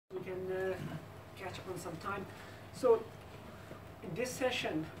catch up on some time. So in this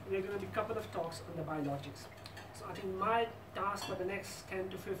session, there are going to be a couple of talks on the biologics. So I think my task for the next 10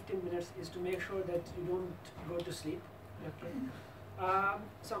 to 15 minutes is to make sure that you don't go to sleep. Okay.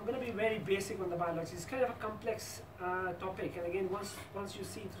 So I'm going to be very basic on the biologics. It's kind of a complex topic, and again, once you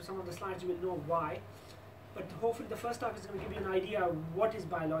see through some of the slides, you will know why. But hopefully the first talk is going to give you an idea of what is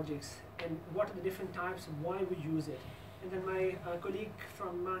biologics and what are the different types and why we use it. And then my colleague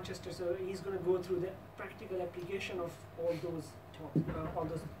from Manchester, so he's going to go through the practical application of all those talks, all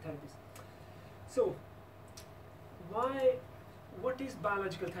those therapies. So what is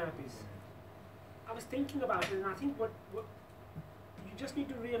biological therapies? I was thinking about it, and I think what you just need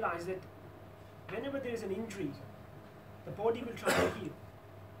to realize that whenever there is an injury, the body will try to heal.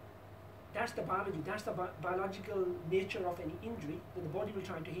 That's the biology, that's the biological nature of any injury, that the body will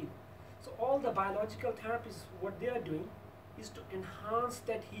try to heal. So all the biological therapies, what they are doing is to enhance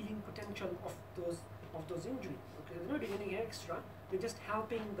that healing potential of those injuries. Okay, they're not doing anything extra, they're just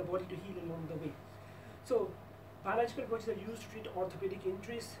helping the body to heal along the way. So biological approaches are used to treat orthopedic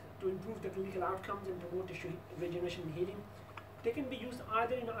injuries, to improve the clinical outcomes and promote tissue regeneration and healing. They can be used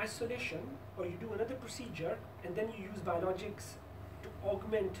either in isolation, or you do another procedure and then you use biologics to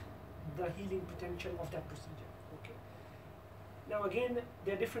augment the healing potential of that procedure. Okay. Now again,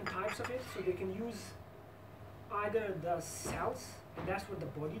 there are different types of it, so they can use either the cells, and that's what the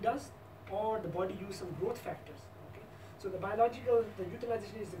body does, or the body use some growth factors. Okay. So the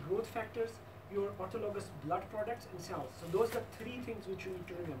utilization is the growth factors, your autologous blood products, and cells. So those are three things which you need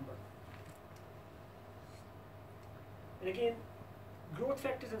to remember. And again, growth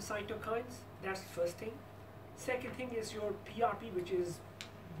factors and cytokines, that's the first thing. Second thing is your PRP, which is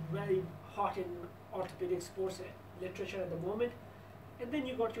very hot in orthopedic sports literature at the moment. And then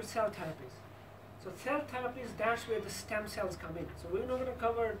you got your cell therapies. So cell therapies, that's where the stem cells come in. So we're not going to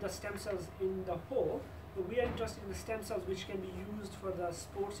cover the stem cells in the whole, but we are interested in the stem cells which can be used for the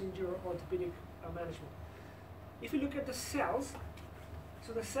sports injury or orthopedic management. If you look at the cells,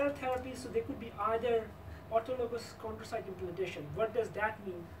 so the cell therapies, so they could be either autologous chondrocyte implantation. What does that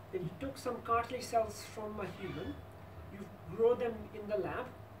mean? That you took some cartilage cells from a human, you grow them in the lab,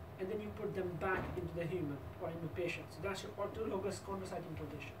 and then you put them back into the human or in the patient. So that's your autologous chondrocyte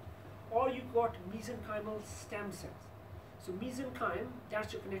implantation. Or you got mesenchymal stem cells. So mesenchyme,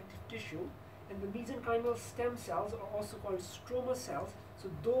 that's your connective tissue, and the mesenchymal stem cells are also called stroma cells. So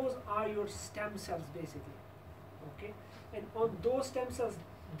those are your stem cells basically. Okay, and on those stem cells,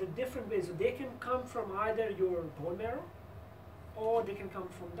 the different ways, so they can come from either your bone marrow or they can come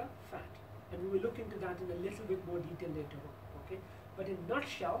from the fat, and we will look into that in a little bit more detail later on. Okay, but in a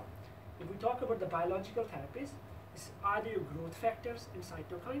nutshell, if we talk about the biological therapies, it's either your growth factors and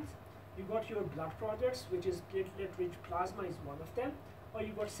cytokines, you got your blood products, which is platelet-rich plasma is one of them, or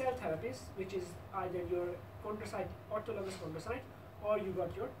you got cell therapies, which is either your chondrocyte, autologous chondrocyte, or you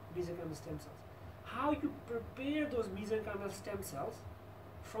got your mesenchymal stem cells. How you prepare those mesenchymal stem cells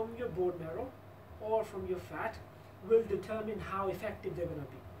from your bone marrow or from your fat will determine how effective they're going to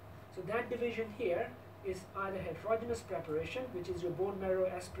be. So that division here is either heterogeneous preparation, which is your bone marrow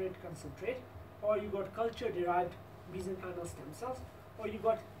aspirate concentrate, or you got culture-derived mesenchymal stem cells, or you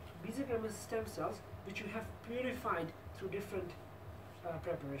got mesenchymal stem cells which you have purified through different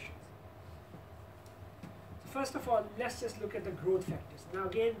preparations. So first of all, let's just look at the growth factors. Now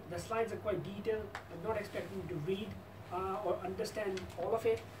again, the slides are quite detailed. I'm not expecting you to read or understand all of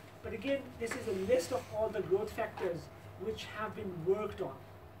it, but again, this is a list of all the growth factors which have been worked on.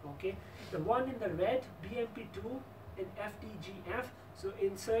 Okay, the one in the red, BMP2 and FDGF, so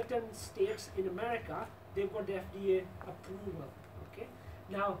in certain states in America, they've got the FDA approval. Okay,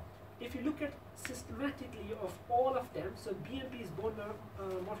 now if you look at systematically of all of them, so BMP is bone marrow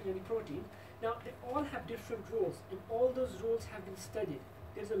morphogenic protein. Now they all have different roles, and all those roles have been studied.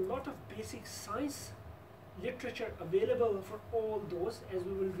 There's a lot of basic science literature available for all those, as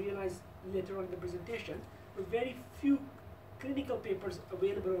we will realize later on in the presentation, but very few clinical papers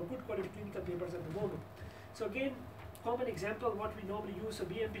available, or good quality clinical papers at the moment. So again, common example what we normally use, so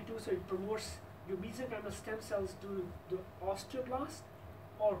BMP2, so it promotes your mesenchymal stem cells to the osteoblast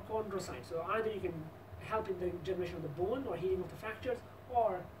or chondrocyte. So either you can help in the generation of the bone or healing of the fractures,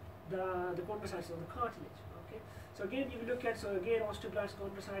 or the chondrocytes or the cartilage. Okay. So again, if you look at, so again, osteoblasts,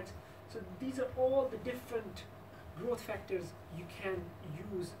 chondrocytes, so these are all the different growth factors you can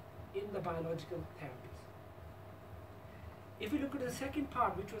use in the biological therapies. If we look at the second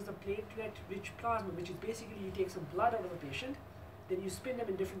part, which was the platelet-rich plasma, which is basically you take some blood out of a patient, then you spin them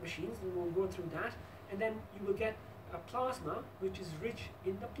in different machines, and we'll go through that, and then you will get a plasma which is rich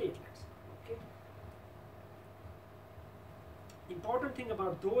in the platelets. Okay. Important thing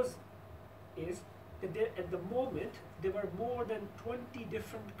about those is that there, at the moment, there were more than 20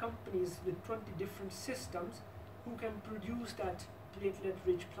 different companies with 20 different systems who can produce that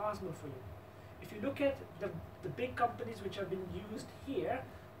platelet-rich plasma for you. If you look at the big companies which have been used here,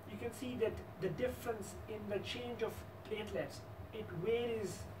 you can see that the difference in the change of platelets, it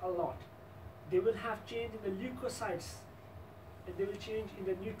varies a lot. They will have change in the leukocytes and they will change in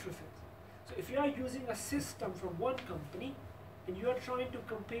the neutrophils. So if you are using a system from one company and you are trying to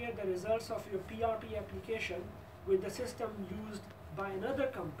compare the results of your PRP application with the system used by another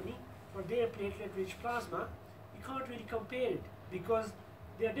company for their platelet-rich plasma, you can't really compare it because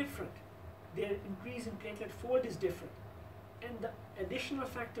they are different. Their increase in platelet fold is different. And the additional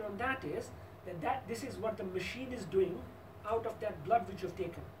factor on that is that this is what the machine is doing out of that blood which you've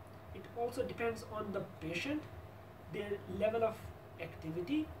taken. It also depends on the patient, their level of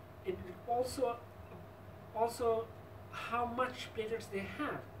activity, and also how much platelets they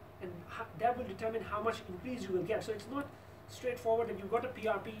have, and that will determine how much increase you will get. So it's not straightforward that you've got a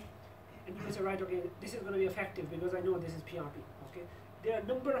PRP and you will say, right, okay, this is going to be effective because I know this is PRP. Okay, there are a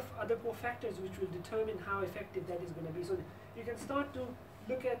number of other cofactors which will determine how effective that is going to be. So you can start to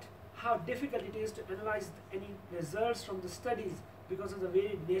look at how difficult it is to analyze any results from the studies because of the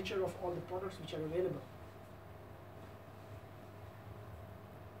varied nature of all the products which are available.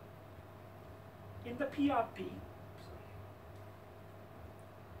 In the PRP,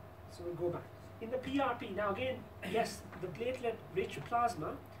 so we'll go back. In the PRP, now again, yes, the platelet-rich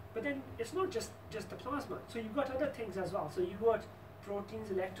plasma, but then it's not just the plasma. So you've got other things as well. So you've got proteins,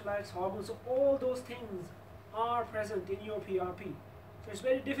 electrolytes, hormones, so all those things are present in your PRP. So it's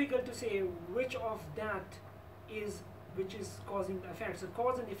very difficult to say which of that is which is causing the effect. So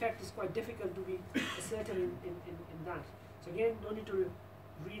cause and effect is quite difficult to be asserted in that. So again, no need to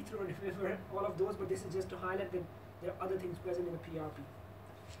read through and remember all of those, but this is just to highlight that there are other things present in the PRP.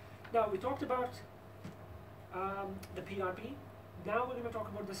 Now we talked about the PRP. Now we're going to talk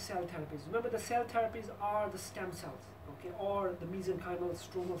about the cell therapies. Remember, the cell therapies are the stem cells, okay, or the mesenchymal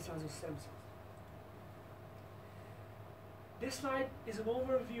stromal cells or stem cells. This slide is an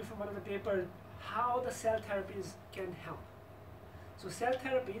overview from one of the papers how the cell therapies can help. So cell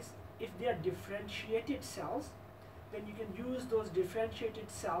therapies, if they are differentiated cells, then you can use those differentiated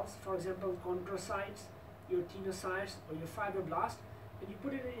cells, for example, chondrocytes, your tenocytes, or your fibroblasts, and you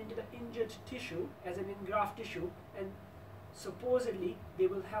put it into the injured tissue as an engraft tissue, and supposedly they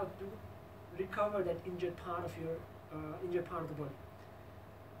will help to recover that injured part of your injured part of the body.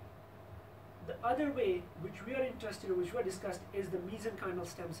 The other way which we are interested in, which we have discussed, is the mesenchymal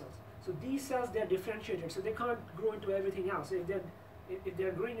stem cells. So these cells, they are differentiated, so they can't grow into everything else. So if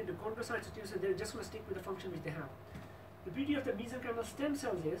they're growing into chondrocytes or tenocytes, they're just going to stick with the function which they have. The beauty of the mesenchymal stem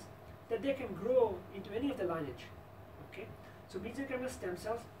cells is that they can grow into any of the lineage. Okay, so mesenchymal stem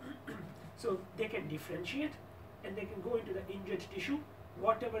cells, so they can differentiate and they can go into the injured tissue,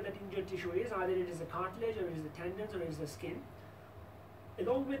 whatever that injured tissue is, either it is the cartilage or it is the tendons or it is the skin.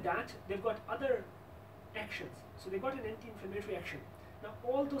 Along with that, they've got other actions. So they've got an anti-inflammatory action. Now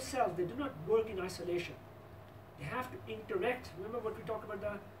all those cells, they do not work in isolation. They have to interact. Remember what we talked about,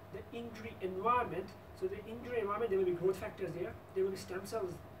 the injury environment. So the injury environment, there will be growth factors there. There will be stem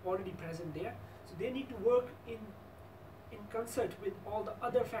cells already present there. So they need to work in concert with all the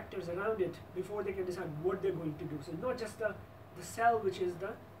other factors around it before they can decide what they're going to do. So not just the cell which is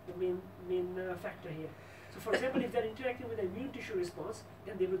the main factor here. So for example, if they're interacting with the immune tissue response,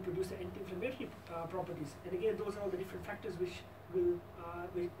 then they will produce the anti-inflammatory properties. And again, those are all the different factors which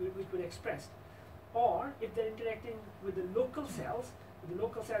will express. Or if they're interacting with the local cells,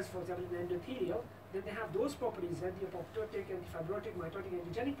 for example, in the endothelial, then they have those properties, anti-apoptotic, anti-fibrotic, mitotic,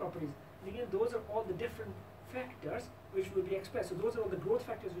 antigenic properties. And again, those are all the different factors which will be expressed. So those are all the growth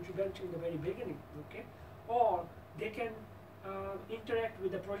factors which we mentioned in the very beginning, okay? Or they can interact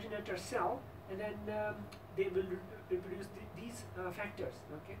with the progenitor cell, and then they will reproduce these factors,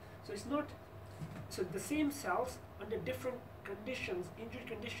 okay? So it's not, so the same cells under different conditions, injury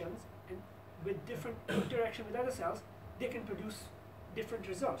conditions, and with different interaction with other cells, they can produce different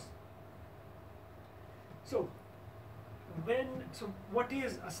results. So what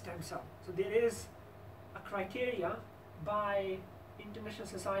is a stem cell? So there is a criteria by International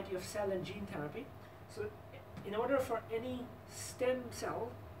Society of Cell and Gene Therapy. So in order for any stem cell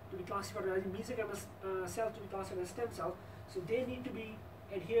to be classified as a mesenchymal cell to be classified as a stem cell, so they need to be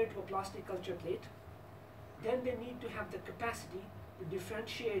adhered to a plastic culture plate. Then they need to have the capacity to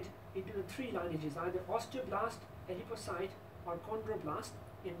differentiate into the three lineages, either osteoblast, adipocyte, or chondroblast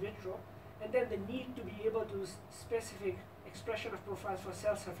in vitro. And then they need to be able to specific expression of profiles for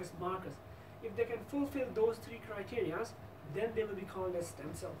cell surface markers. If they can fulfill those three criteria, then they will be called as stem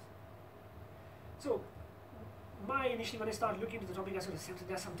cells. So initially when I started looking into the topic, I sort of said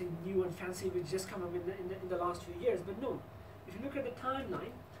that's something new and fancy which just come up in the last few years. But no, if you look at the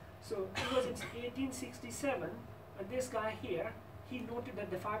timeline, so it was in 1867, and this guy here, he noted that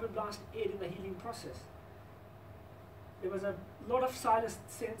the fibroblast aid in the healing process. There was a lot of silence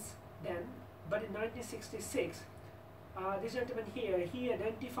since then, but in 1966, this gentleman here, he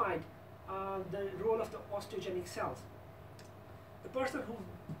identified the role of the osteogenic cells. The person who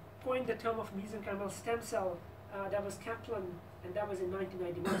coined the term of mesenchymal stem cell, that was Kaplan, and that was in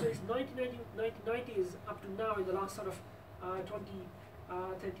 1991. So it's 1990 is up to now, in the last sort of 20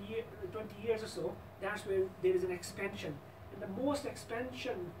 years or so, that's where there is an expansion. And the most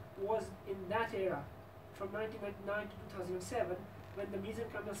expansion was in that era, from 1999 to 2007, when the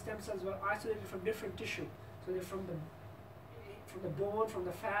mesenchymal stem cells were isolated from different tissue. So they're from the bone, from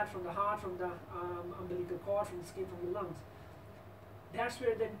the fat, from the heart, from the umbilical cord, from the skin, from the lungs. That's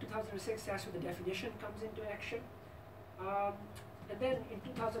where then 2006, that's where the definition comes into action. And then in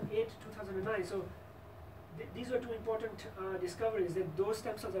 2008, 2009, so these were two important discoveries, that those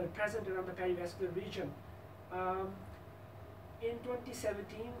stem cells are present around the perivascular region. In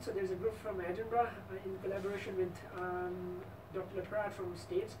 2017, so there's a group from Edinburgh in collaboration with Dr. Leprat from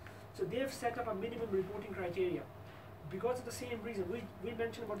States. So they've set up a minimum reporting criteria. Because of the same reason, we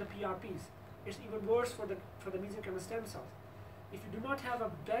mentioned about the PRPs. It's even worse for the mesenchymal stem cells. If you do not have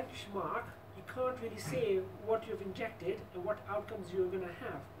a benchmark, you can't really say what you've injected and what outcomes you're going to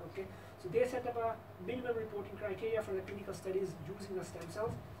have. Okay, so they set up a minimum reporting criteria for the clinical studies using the stem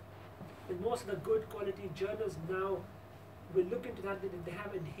cells. And most of the good quality journals now will look into that. If they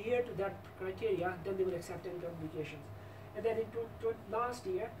have adhered to that criteria, then they will accept any publications. And then in last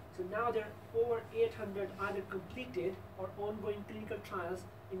year, so now there are over 800 either completed or ongoing clinical trials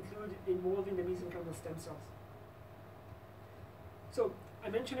involving the mesenchymal stem cells. So I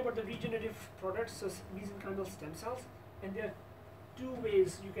mentioned about the regenerative products, so mesenchymal stem cells, and there are two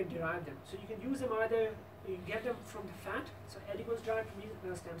ways you can derive them. So you can use them either, you get them from the fat, so adipose derived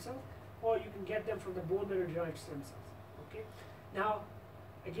stem cells, or you can get them from the bone marrow derived stem cells. Okay. Now,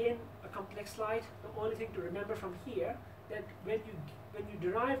 again, a complex slide. The only thing to remember from here, that when you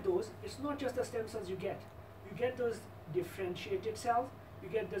derive those, it's not just the stem cells you get. You get those differentiated cells, you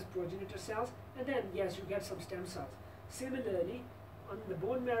get those progenitor cells, and then yes, you get some stem cells. Similarly, on the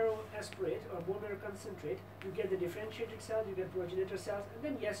bone marrow aspirate or bone marrow concentrate, you get the differentiated cells, you get progenitor cells, and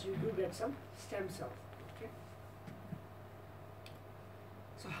then yes, you do get some stem cells. Okay.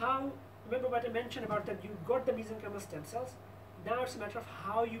 So remember what I mentioned about that you got the mesenchymal stem cells. Now it's a matter of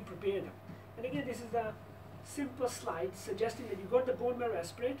how you prepare them. And again, this is the simple slide suggesting that you got the bone marrow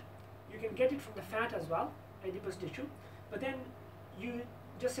aspirate. You can get it from the fat as well, adipose tissue, but then you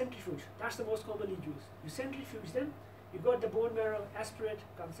just centrifuge. That's the most commonly used. You centrifuge them. You got the bone marrow aspirate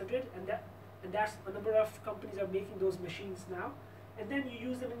concentrate, and that's a number of companies are making those machines now, and then you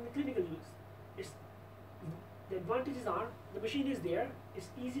use them in the clinical use. The advantages are the machine is there, it's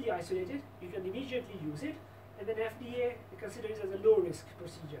easily isolated, you can immediately use it, and then FDA considers it as a low risk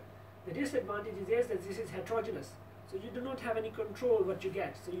procedure. The disadvantage is that this is heterogeneous, so you do not have any control what you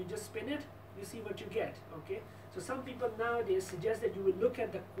get. So you just spin it, you see what you get. Okay. So some people nowadays suggest that you will look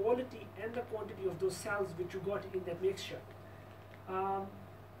at the quality and the quantity of those cells which you got in that mixture.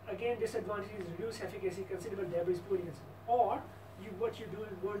 Again, disadvantage is reduced efficacy, considerable debris pooling. Or what you do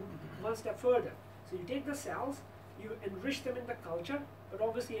is go one step further. So you take the cells, you enrich them in the culture, but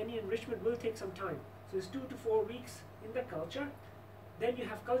obviously any enrichment will take some time. So it's 2 to 4 weeks in the culture. Then you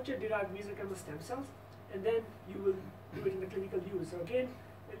have culture-derived mesenchymal stem cells, and then you will do it in the clinical use. So again,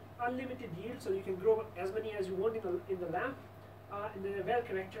 unlimited yield, so you can grow as many as you want in the lab, and they're well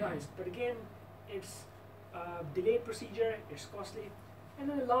characterized. But again, it's a delayed procedure, it's costly. And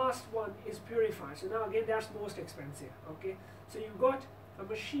then the last one is purified. So now again, that's most expensive. Okay, so you've got a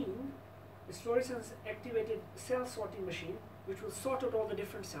machine, the fluorescence activated cell sorting machine, which will sort out all the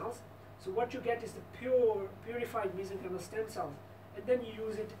different cells. So what you get is the purified mesenchymal stem cells, and then you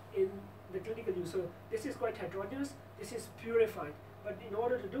use it in the clinical use. So this is quite heterogeneous, this is purified. But in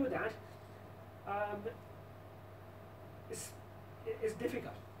order to do that, it's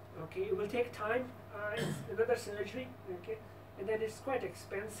difficult. Okay, it will take time. It's another surgery. Okay, and then it's quite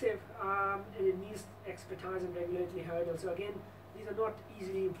expensive, and it needs expertise and regulatory hurdles. So again, these are not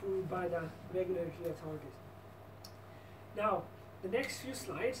easily improved by the regulatory authorities. Now, the next few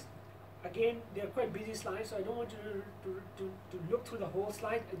slides, again, they are quite busy slides, so I don't want you to look through the whole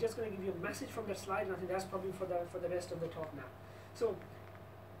slide. I'm just going to give you a message from that slide, and I think that's probably for the rest of the talk now. So,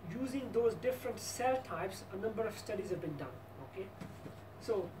 using those different cell types, a number of studies have been done. Okay,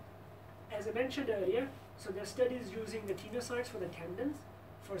 so as I mentioned earlier, so there are studies using the tenocytes for the tendons,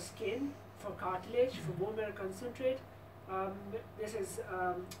 for skin, for cartilage, for bone marrow concentrate. This is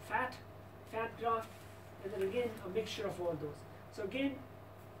fat graft, and then again a mixture of all those. So again,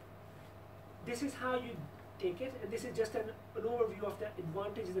 this is how you take it, and this is just an overview of the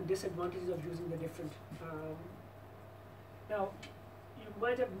advantages and disadvantages of using the different. Now, you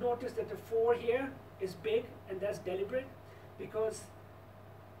might have noticed that the 4 here is big, and that's deliberate, because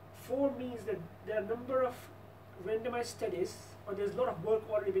 4 means that there are a number of randomized studies, or there's a lot of work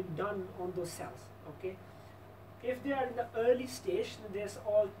already been done on those cells. Okay, if they are in the early stage, then there's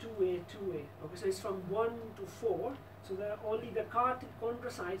all 2A. Okay, so it's from 1 to 4. So there are only the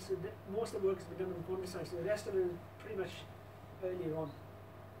chondrocytes. So most of the work has been done on chondrocytes. So the rest of it is pretty much earlier on.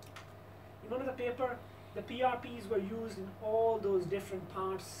 In one of the paper, the PRPs were used in all those different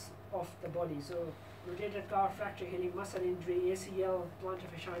parts of the body. So rotator cuff, fracture healing, muscle injury, ACL, plantar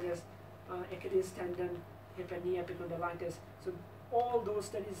fasciitis, Achilles tendon, hip and knee epicondylitis. So all those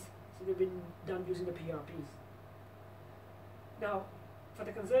studies, so they've been done using the PRPs. Now, for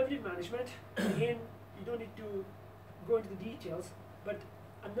the conservative management, again, you don't need to go into the details, but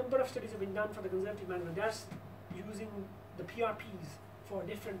a number of studies have been done for the conservative management. That's using the PRPs for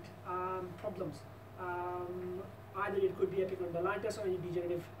different problems. Either it could be epicondylitis or any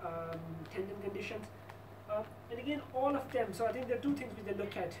degenerative tendon conditions. And again, all of them, so I think there are 2 things which they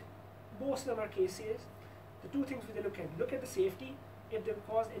look at. Most of them are cases. The 2 things which they look at the safety, if they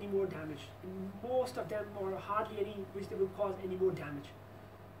cause any more damage. And most of them, or hardly any, which they will cause any more damage.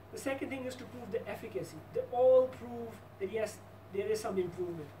 The second thing is to prove the efficacy. They all prove that yes, there is some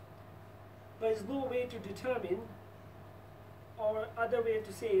improvement. But there's no way to determine, or other way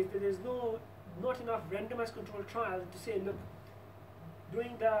to say is that there's not enough randomized controlled trial to say, look,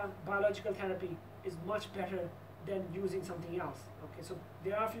 doing the biological therapy is much better than using something else. Okay, so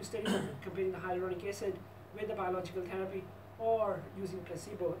there are a few studies comparing the hyaluronic acid with the biological therapy or using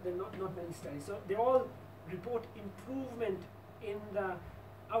placebo. There are not many studies. So they all report improvement in the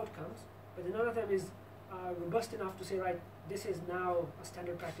outcomes, but none of them is robust enough to say, right, this is now a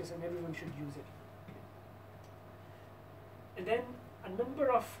standard practice and everyone should use it. And then a number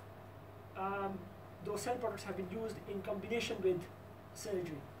of those cell products have been used in combination with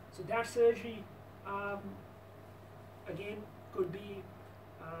surgery. So that surgery, again, could be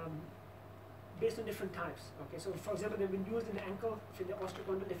based on different types. Okay, so for example, they've been used in the ankle for the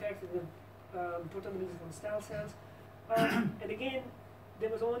osteochondral defect, and then put on the mesenchymal stem cells. And again, there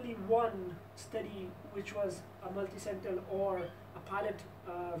was only one study which was a multicenter or a pilot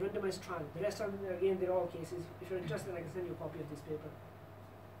randomized trial. The rest of them, again, they're all cases. If you're interested, I can send you a copy of this paper.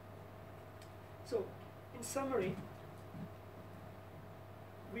 So, in summary,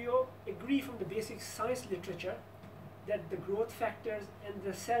 we all agree from the basic science literature that the growth factors and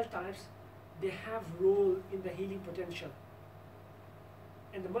the cell types, they have role in the healing potential.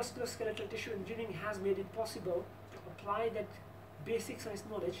 And the musculoskeletal tissue engineering has made it possible to apply that basic science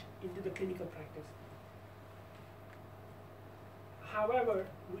knowledge into the clinical practice. However,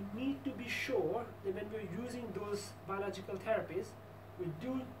 we need to be sure that when we're using those biological therapies, we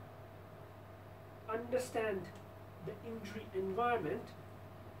do understand the injury environment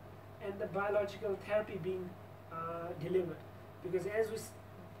and the biological therapy being delivered. Because as we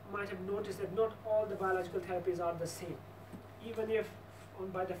might have noticed that not all the biological therapies are the same. Even if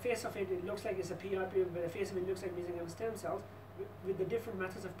by the face of it, it looks like it's a PRP, by the face of it, looks like mesenchymal stem cells, with the different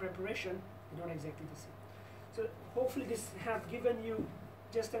methods of preparation, they're not exactly the same. So hopefully this have given you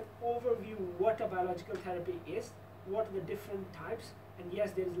just an overview what a biological therapy is, what are the different types, and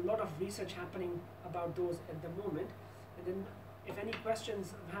yes, there is a lot of research happening about those at the moment. And then if any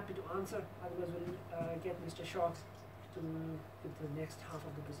questions, I'm happy to answer, otherwise we'll get Mr. Shawks to give the next half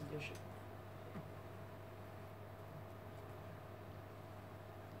of the presentation.